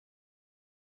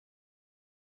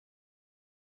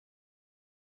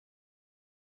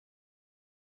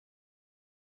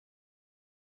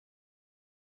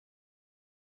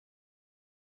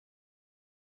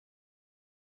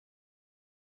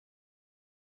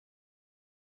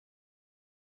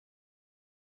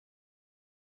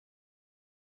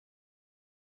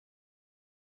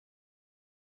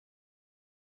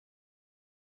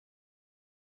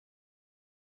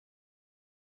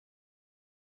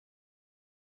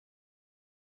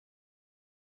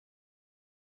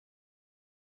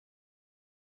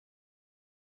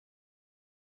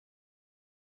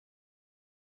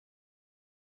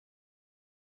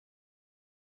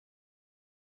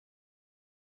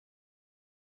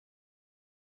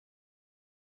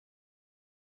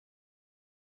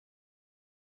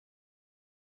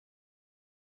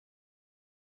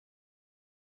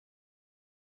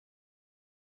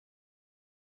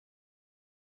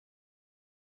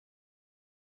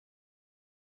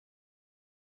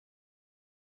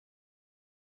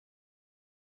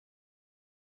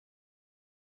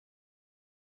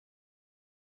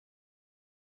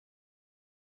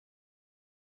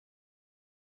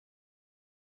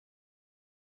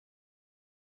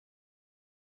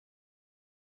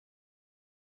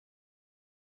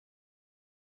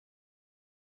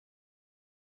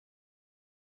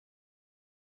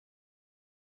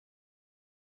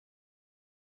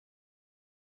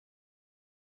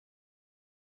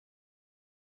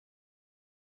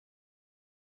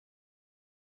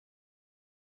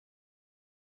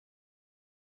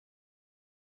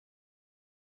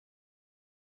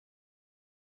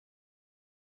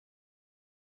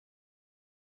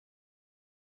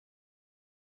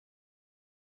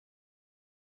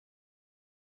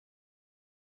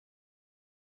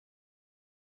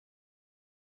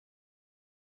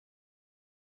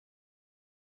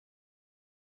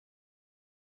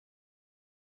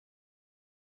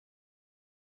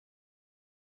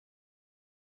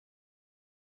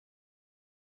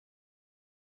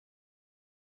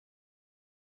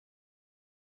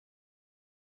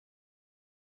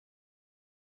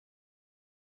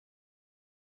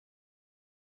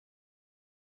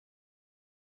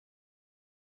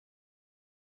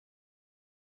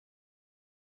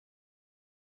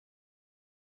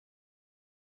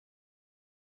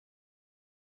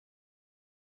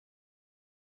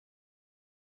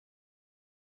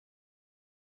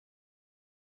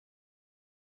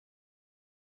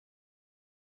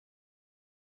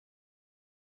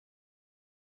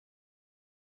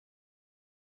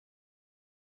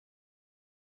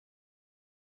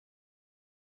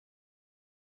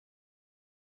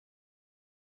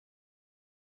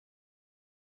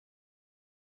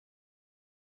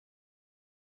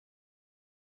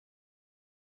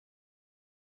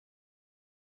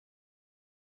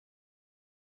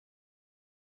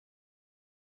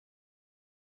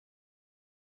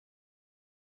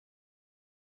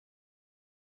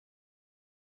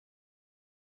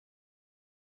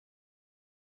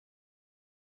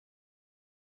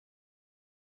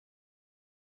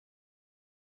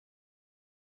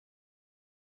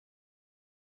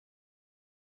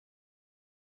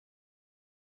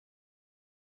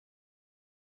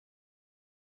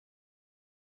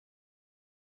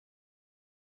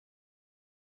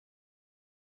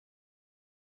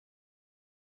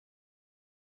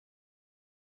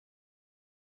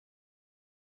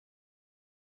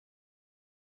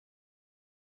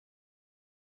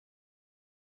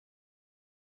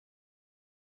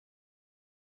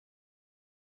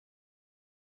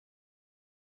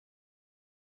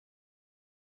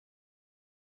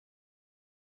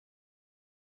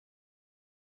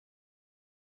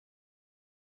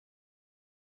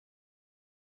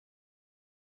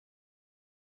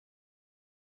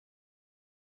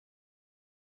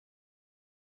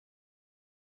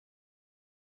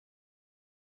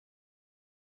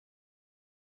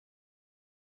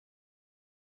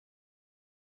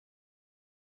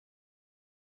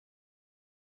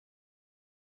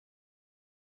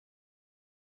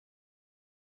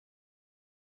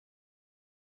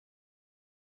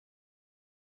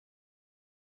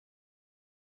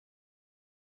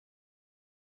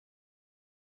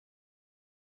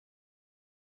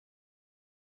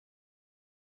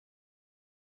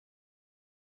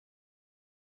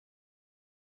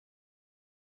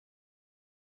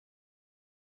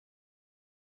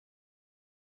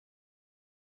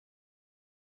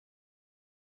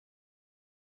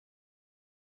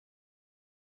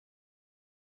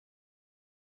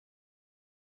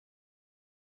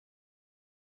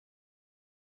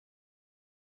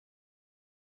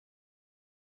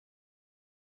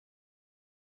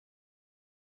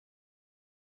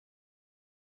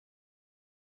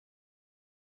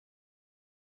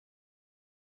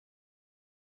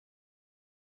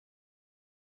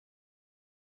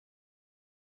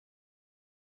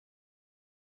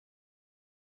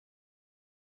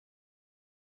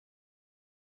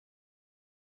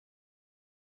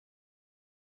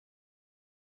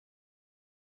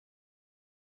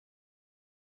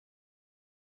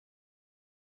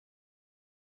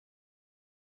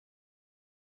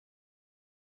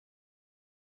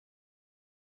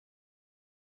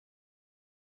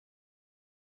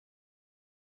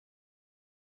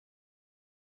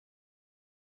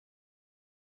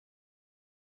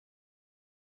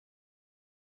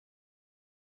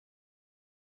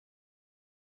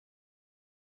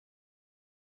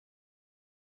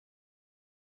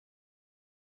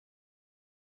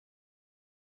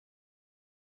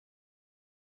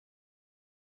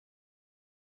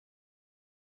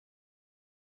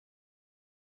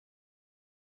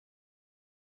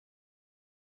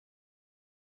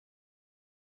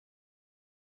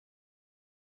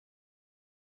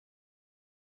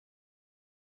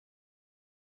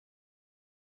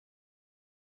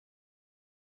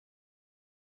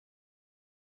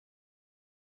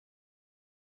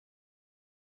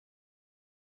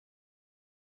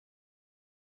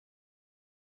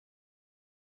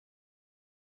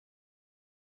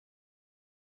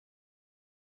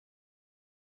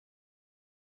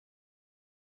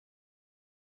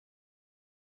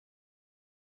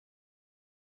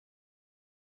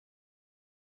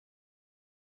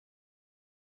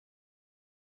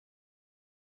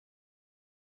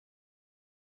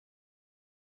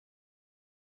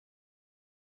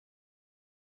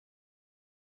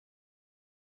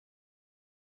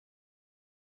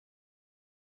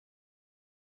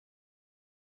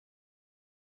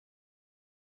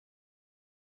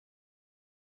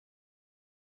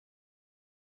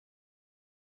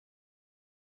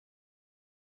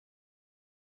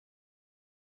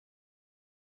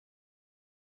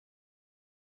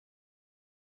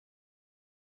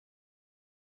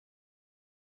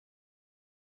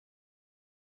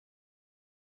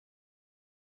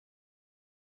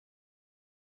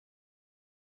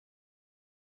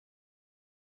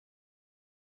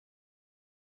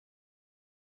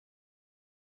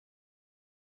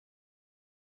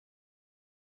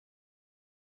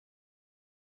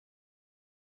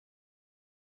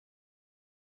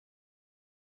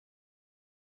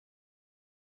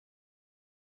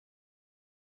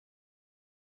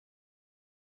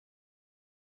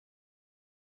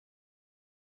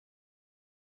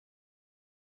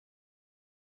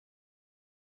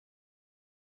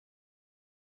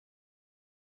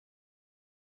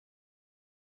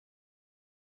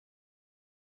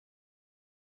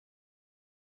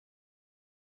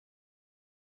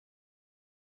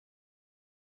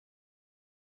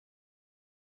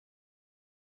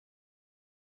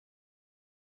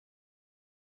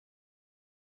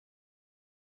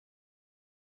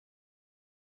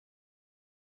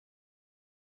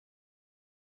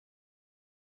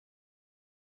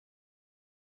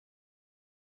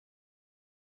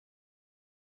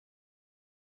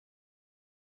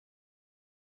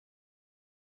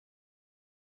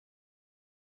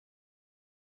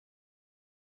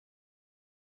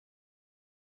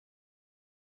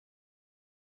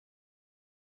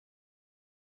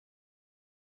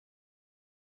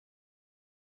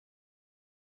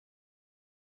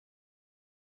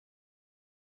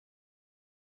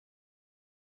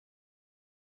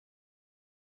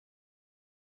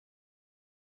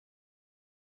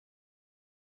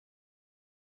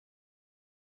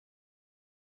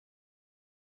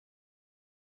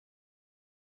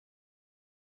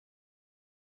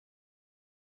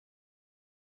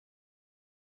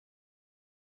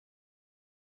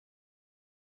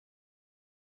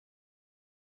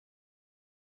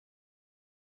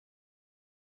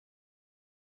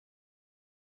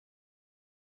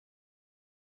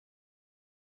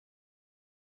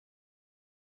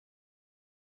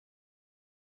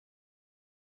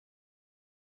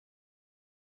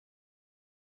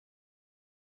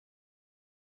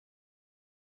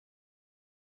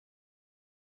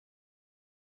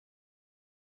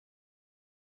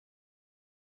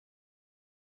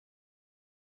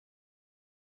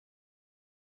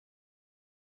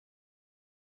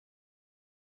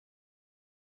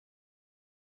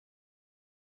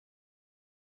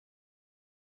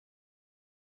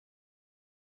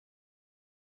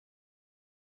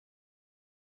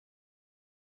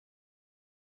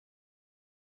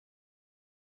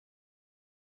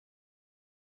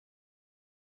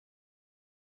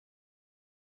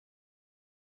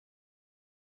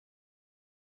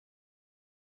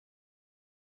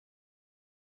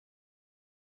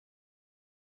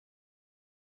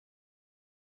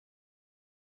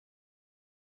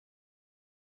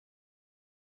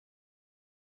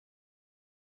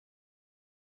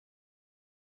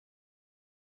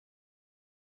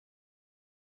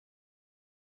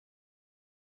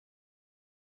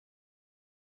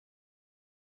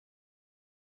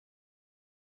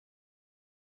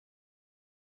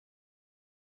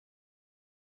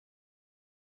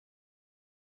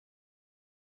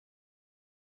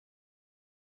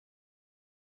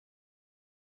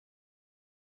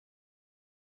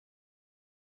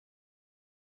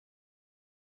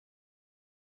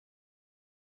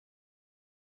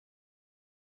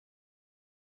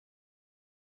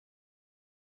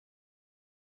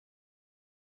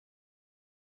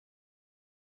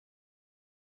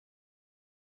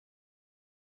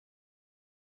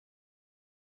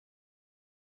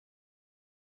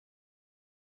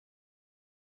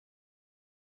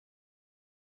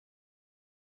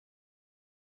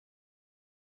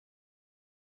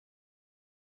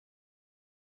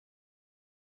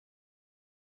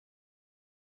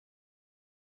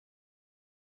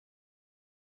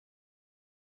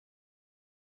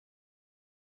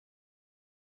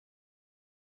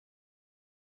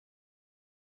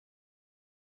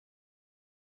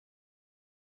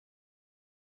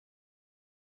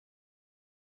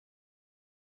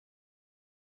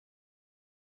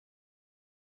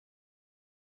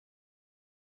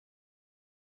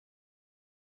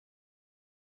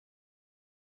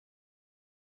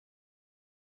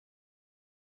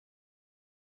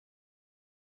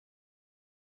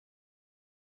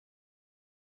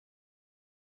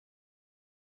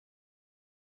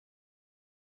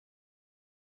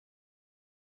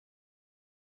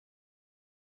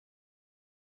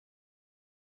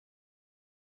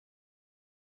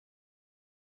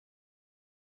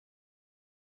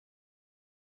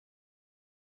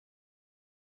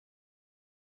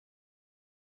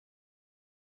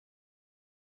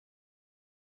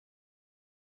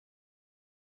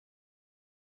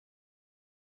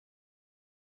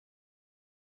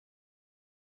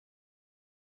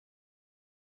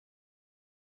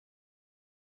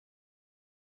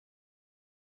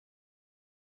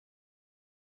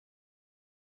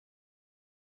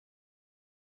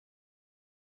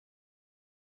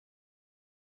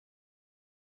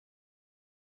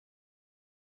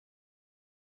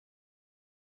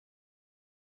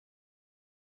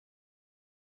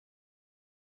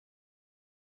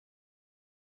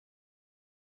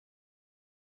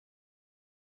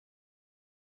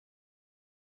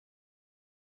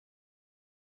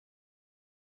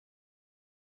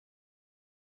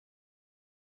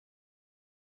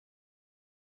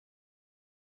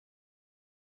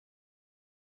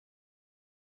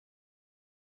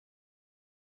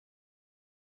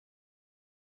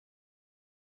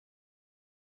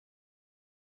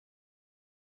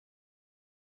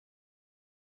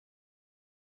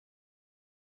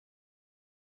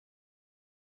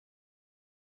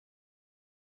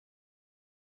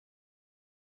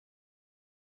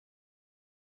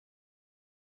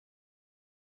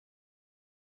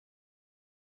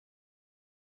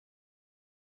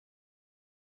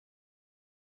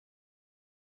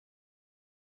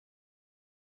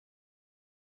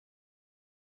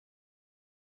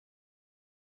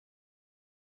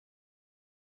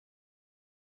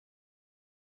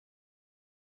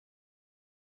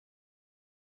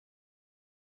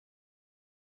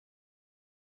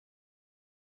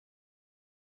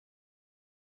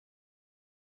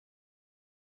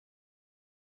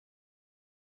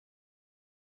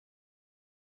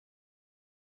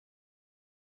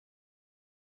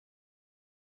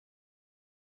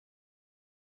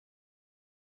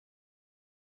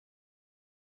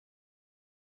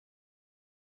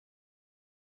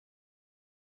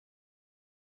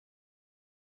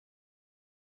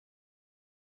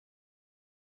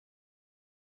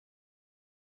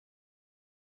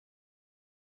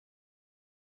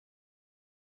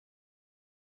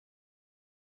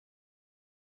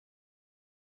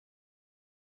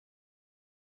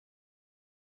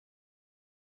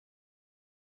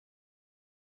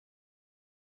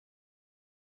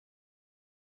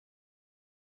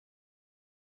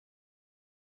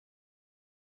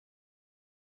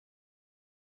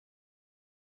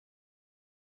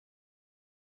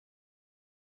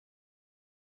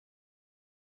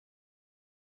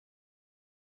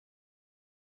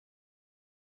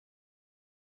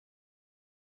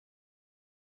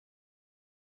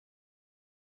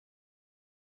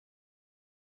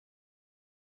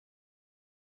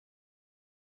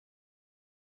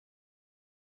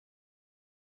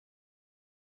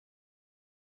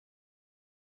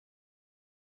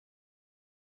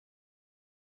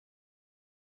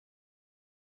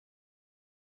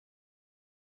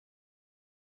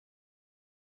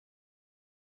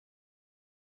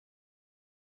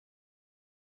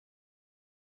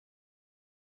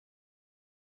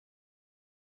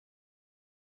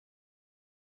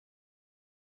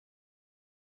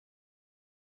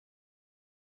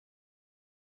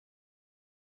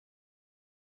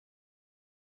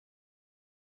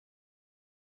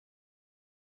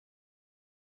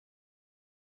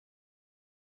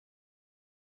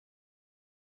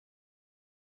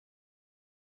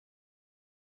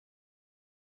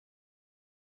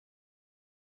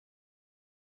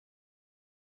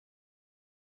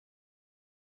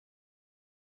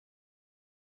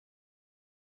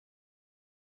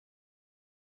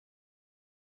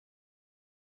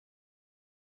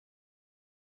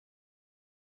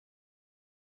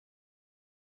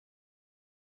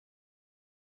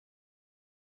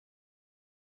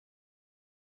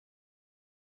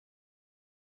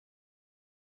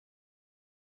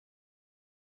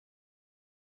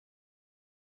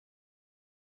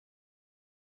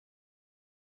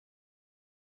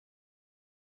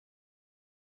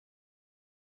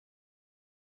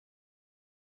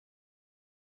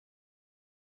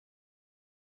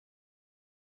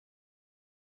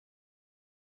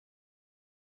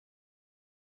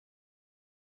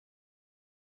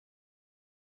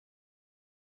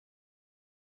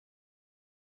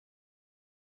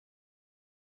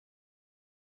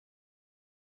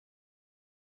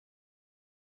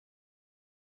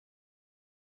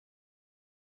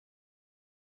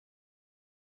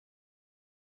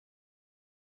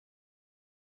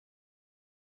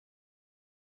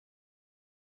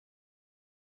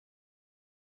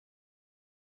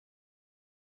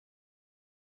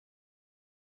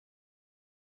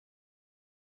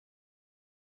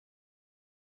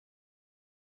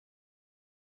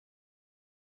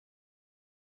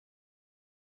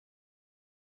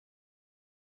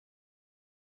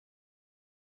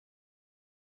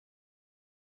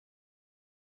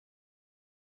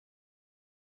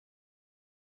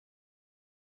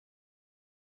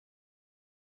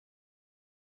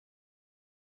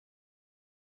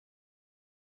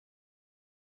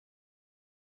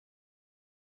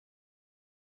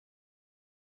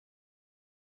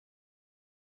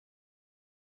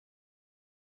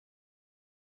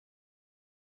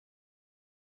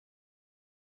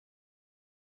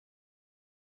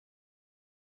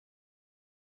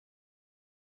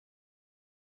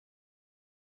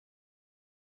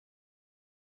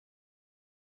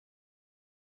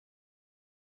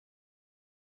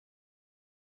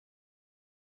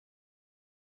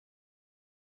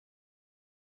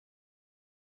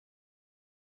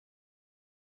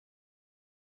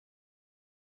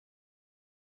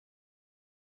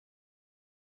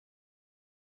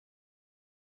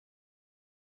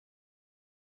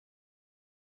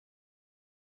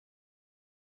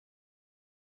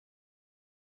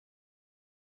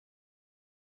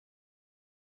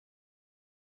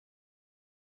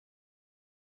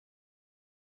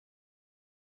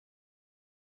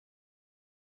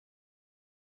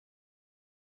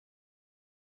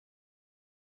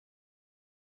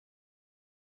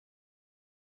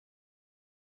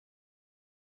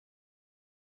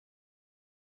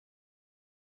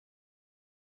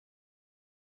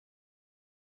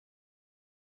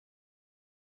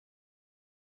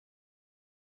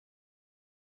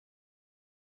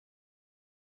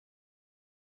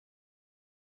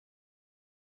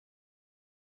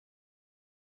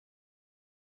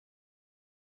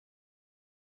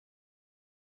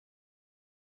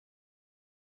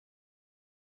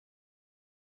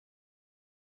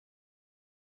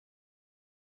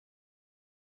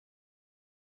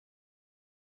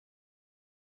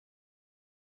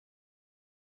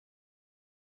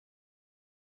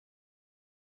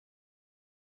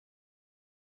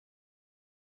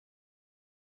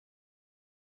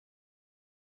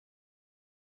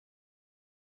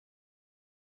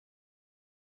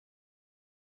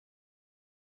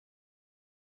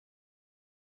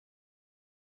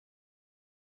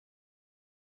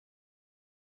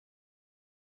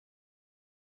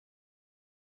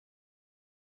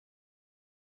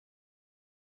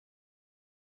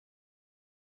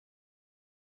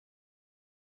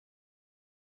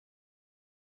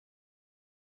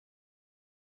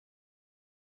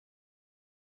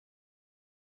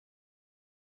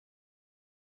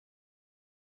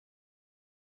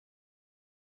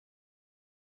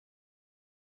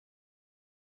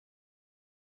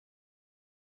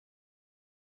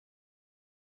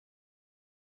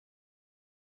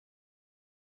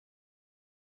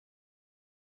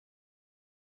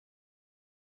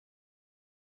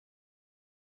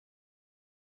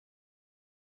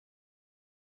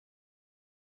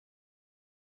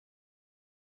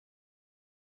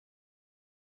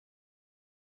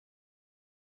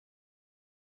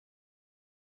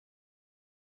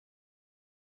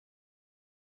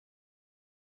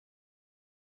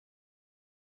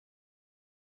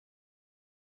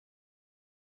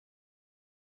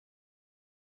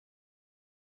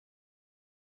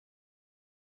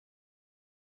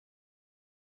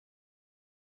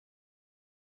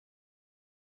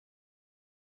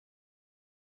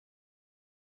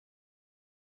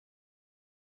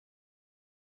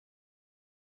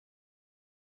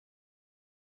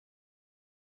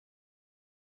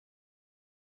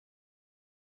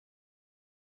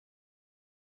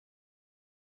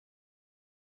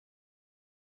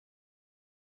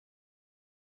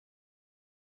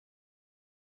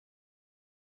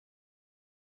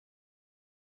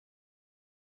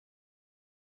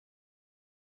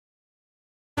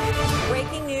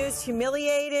is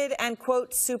humiliated and,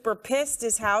 quote, super pissed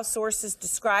is how sources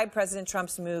describe President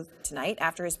Trump's move tonight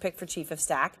after his pick for chief of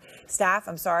staff.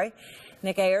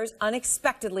 Nick Ayers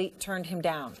unexpectedly turned him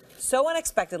down. So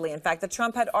unexpectedly, in fact, that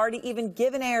Trump had already even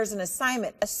given Ayers an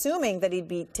assignment, assuming that he'd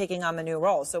be taking on the new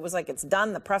role. So it was like, it's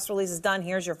done. The press release is done.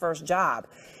 Here's your first job.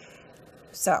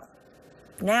 So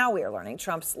now we are learning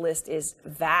Trump's list is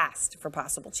vast for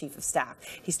possible chief of staff.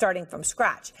 He's starting from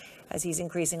scratch as he's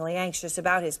increasingly anxious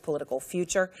about his political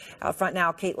future. Out front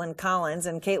now, Caitlin Collins.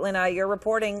 And Caitlin, you're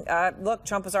reporting, look,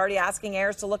 Trump was already asking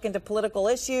Ayers to look into political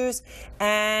issues,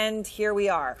 and here we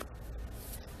are.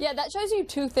 Yeah, that shows you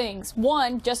two things.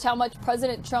 One, just how much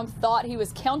President Trump thought he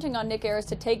was counting on Nick Ayers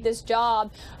to take this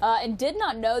job and did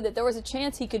not know that there was a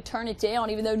chance he could turn it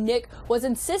down, even though Nick was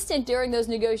insistent during those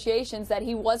negotiations that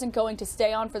he wasn't going to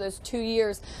stay on for those 2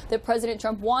 years that President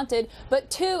Trump wanted. But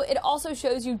two, it also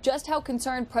shows you just how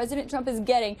concerned President Trump is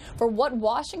getting for what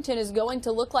Washington is going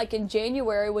to look like in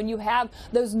January when you have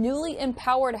those newly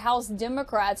empowered House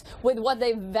Democrats with what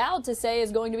they've vowed to say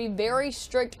is going to be very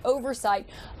strict oversight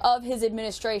of his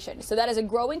administration. So that is a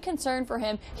growing concern for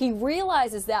him. He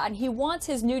realizes that, and he wants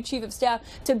his new chief of staff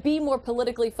to be more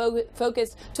politically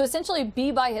focused, to essentially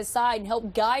be by his side and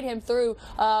help guide him through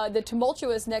the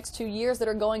tumultuous next 2 years that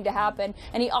are going to happen.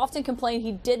 And he often complained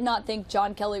he did not think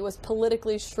John Kelly was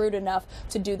politically shrewd enough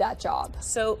to do that job.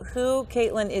 So who,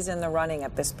 Caitlin, is in the running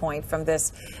at this point from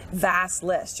this vast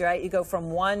list, right? You go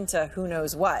from one to who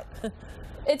knows what.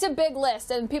 It's a big list,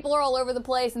 and people are all over the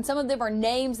place, and some of them are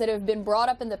names that have been brought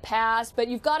up in the past. But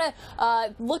you've got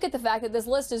to look at the fact that this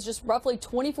list is just roughly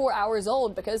 24 hours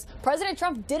old because President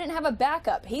Trump didn't have a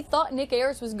backup. He thought Nick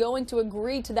Ayers was going to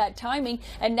agree to that timing,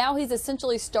 and now he's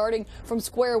essentially starting from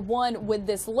square one with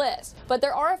this list. But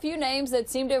there are a few names that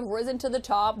seem to have risen to the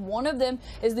top. One of them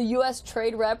is the U.S.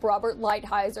 Trade Rep Robert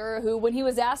Lighthizer, who, when he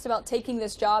was asked about taking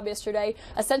this job yesterday,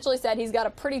 essentially said he's got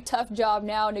a pretty tough job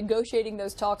now negotiating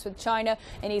those talks with China,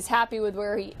 and he's happy with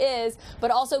where he is.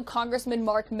 But also Congressman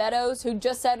Mark Meadows, who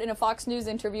just said in a Fox News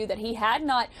interview that he had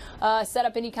not set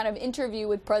up any kind of interview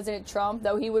with President Trump,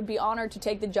 though he would be honored to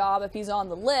take the job if he's on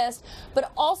the list.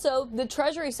 But also the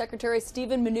Treasury Secretary,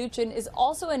 Steven Mnuchin, is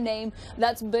also a name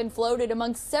that's been floated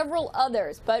among several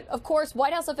others. But of course,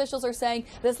 White House officials are saying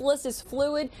this list is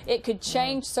fluid. It could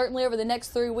change certainly over the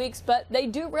next 3 weeks, but they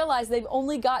do realize they've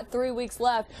only got 3 weeks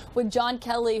left with John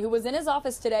Kelly, who was in his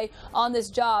office today on this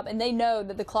job, and they know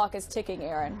that the clock is ticking,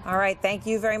 Aaron. All right. Thank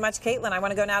you very much, Caitlin. I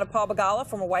want to go now to Paul Begala,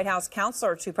 former White House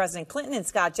counselor to President Clinton, and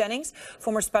Scott Jennings,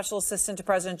 former special assistant to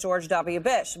President George W.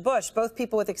 Bush, both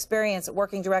people with experience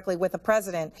working directly with the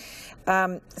president.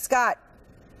 Scott,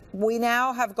 we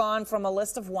now have gone from a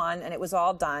list of one, and it was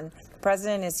all done. The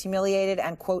president is humiliated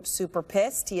and, quote, super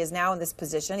pissed. He is now in this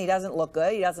position. He doesn't look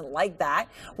good. He doesn't like that.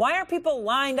 Why aren't people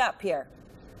lined up here?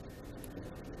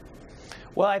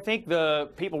 Well, I think the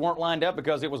people weren't lined up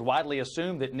because it was widely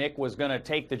assumed that Nick was going to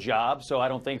take the job. So I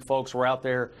don't think folks were out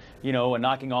there, you know,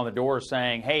 knocking on the door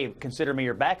saying, hey, consider me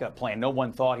your backup plan. No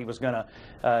one thought he was going to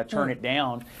turn it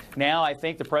down. Now I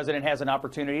think the president has an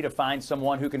opportunity to find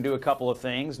someone who can do a couple of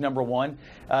things. Number one,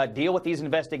 deal with these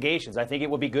investigations. I think it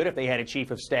would be good if they had a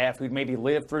chief of staff who'd maybe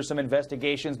lived through some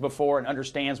investigations before and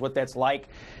understands what that's like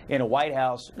in a White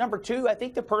House. Number two, I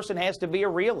think the person has to be a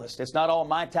realist. It's not all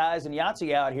Mai Tais and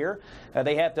Yahtzee out here.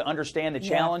 They have to understand the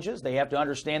challenges. They have to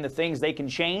understand the things they can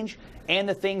change and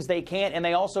the things they can't. And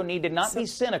they also need to not be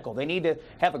cynical. They need to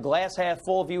have a glass half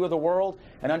full view of the world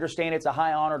and understand it's a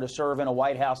high honor to serve in a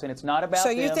White House. And it's not about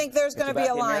them. So you think there's going to be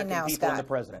a line now, Scott? The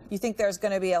president. You think there's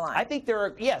going to be a line? I think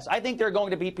I think there are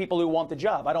going to be people who want the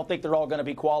job. I don't think they're all going to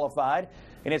be qualified.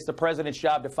 And it's the president's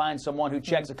job to find someone who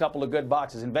checks a couple of good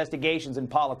boxes. Investigations and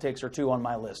politics are two on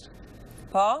my list.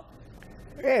 Paul?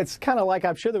 It's kind of like,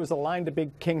 I'm sure there was a line to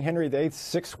be King Henry VIII's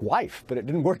sixth wife, but it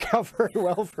didn't work out very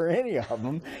well for any of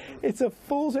them. It's a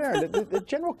fool's errand.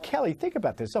 General Kelly, think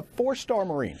about this, a four-star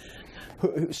Marine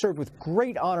who served with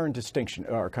great honor and distinction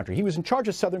in our country. He was in charge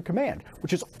of Southern Command,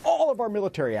 which is all of our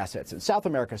military assets in South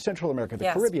America, Central America,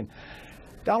 the Caribbean.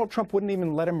 Donald Trump wouldn't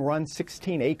even let him run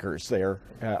 16 acres there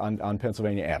on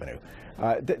Pennsylvania Avenue.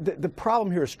 The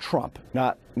problem here is Trump,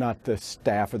 not the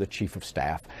staff or the chief of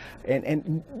staff.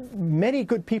 And many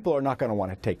good people are not going to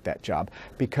want to take that job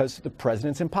because the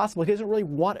president's impossible. He doesn't really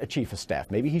want a chief of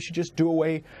staff. Maybe he should just do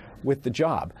away with the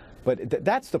job. But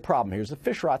that's the problem here is the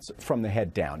fish rots from the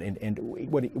head down.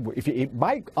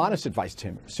 My honest advice to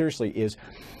him, seriously, is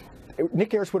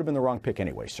Nick Ayers would have been the wrong pick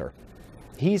anyway, sir.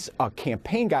 He's a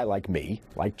campaign guy like me,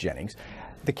 like Jennings.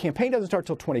 The campaign doesn't start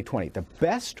till 2020. The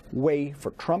best way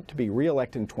for Trump to be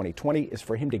reelected in 2020 is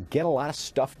for him to get a lot of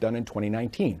stuff done in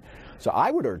 2019. So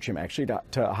I would urge him actually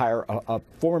to hire a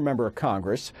former member of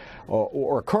Congress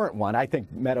or a current one. I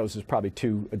think Meadows is probably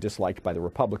too disliked by the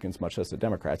Republicans, much less the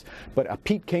Democrats. But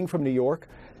Pete King from New York,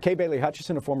 Kay Bailey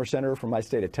Hutchison, a former senator from my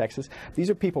state of Texas. These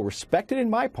are people respected in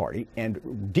my party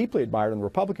and deeply admired in the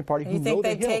Republican Party who know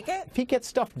the Hill. Take it? If he gets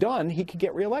stuff done, he could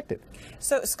get reelected.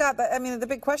 So, Scott, I mean, the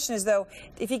big question is, though,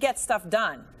 if he gets stuff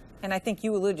done, and I think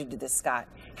you alluded to this, Scott,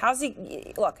 how's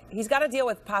he, look, he's got to deal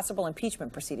with possible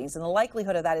impeachment proceedings, and the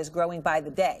likelihood of that is growing by the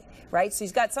day, right? So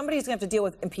he's got somebody who's going to have to deal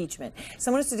with impeachment.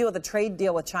 Someone has to deal with a trade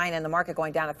deal with China and the market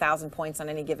going down 1,000 points on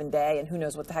any given day, and who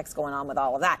knows what the heck's going on with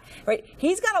all of that, right?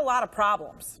 He's got a lot of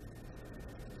problems.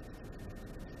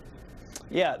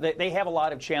 Yeah, they have a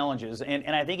lot of challenges.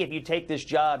 And I think if you take this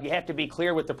job, you have to be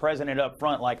clear with the president up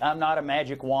front. Like, I'm not a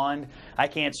magic wand. I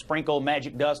can't sprinkle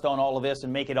magic dust on all of this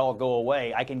and make it all go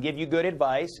away. I can give you good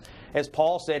advice. As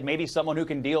Paul said, maybe someone who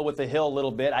can deal with the Hill a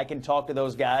little bit. I can talk to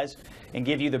those guys and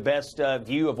give you the best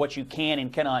view of what you can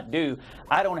and cannot do.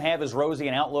 I don't have as rosy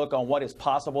an outlook on what is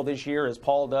possible this year as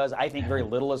Paul does. I think very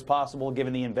little is possible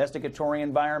given the investigatory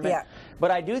environment. Yeah.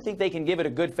 But I do think they can give it a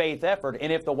good faith effort.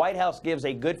 And if the White House gives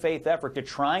a good faith effort to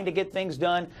trying to get things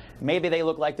done, maybe they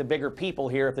look like the bigger people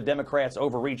here if the Democrats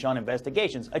overreach on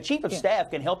investigations. A chief of staff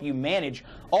can help you manage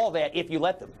all that if you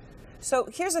let them. So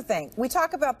here's the thing. We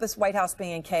talk about this White House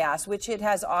being in chaos, which it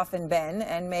has often been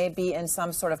and may be in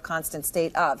some sort of constant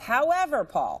state of. However,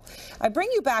 Paul, I bring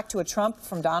you back to a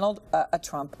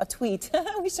tweet.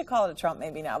 We should call it a Trump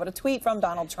maybe now, but a tweet from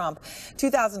Donald Trump,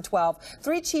 2012.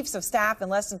 3 chiefs of staff in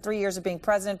less than 3 years of being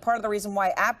president. Part of the reason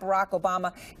why Barack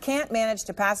Obama can't manage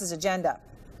to pass his agenda.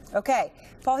 Okay,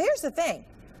 Paul, here's the thing.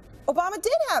 Obama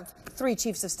did have 3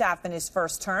 chiefs of staff in his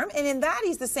first term, and in that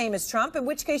he's the same as Trump, in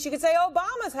which case you could say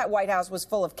Obama's White House was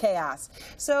full of chaos.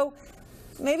 So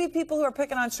maybe people who are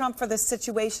picking on Trump for this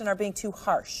situation are being too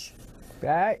harsh.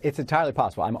 It's entirely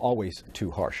possible. I'm always too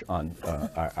harsh on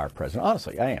our president.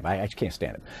 Honestly, I am. I can't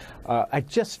stand it. I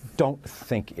just don't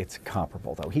think it's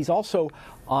comparable, though. He's also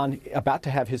about to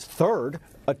have his 3rd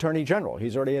attorney general.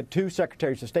 He's already had 2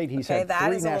 secretaries of state. He's had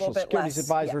 3 national security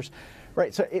advisors. Yeah.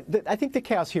 Right. So I think the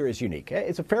chaos here is unique.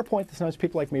 It's a fair point that sometimes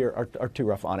people like me are too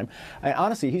rough on him. And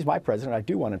honestly, he's my president. I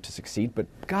do want him to succeed. But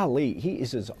golly, he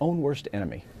is his own worst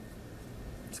enemy.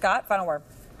 Scott, final word.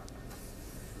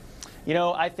 You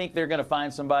know, I think they're going to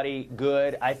find somebody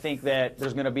good. I think that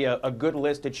there's going to be a good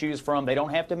list to choose from. They don't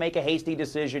have to make a hasty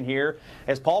decision here.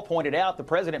 As Paul pointed out, the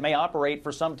president may operate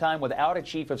for some time without a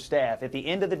chief of staff. At the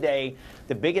end of the day,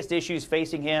 the biggest issues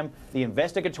facing him, the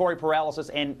investigatory paralysis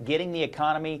and getting the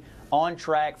economy on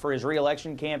track for his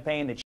reelection campaign, the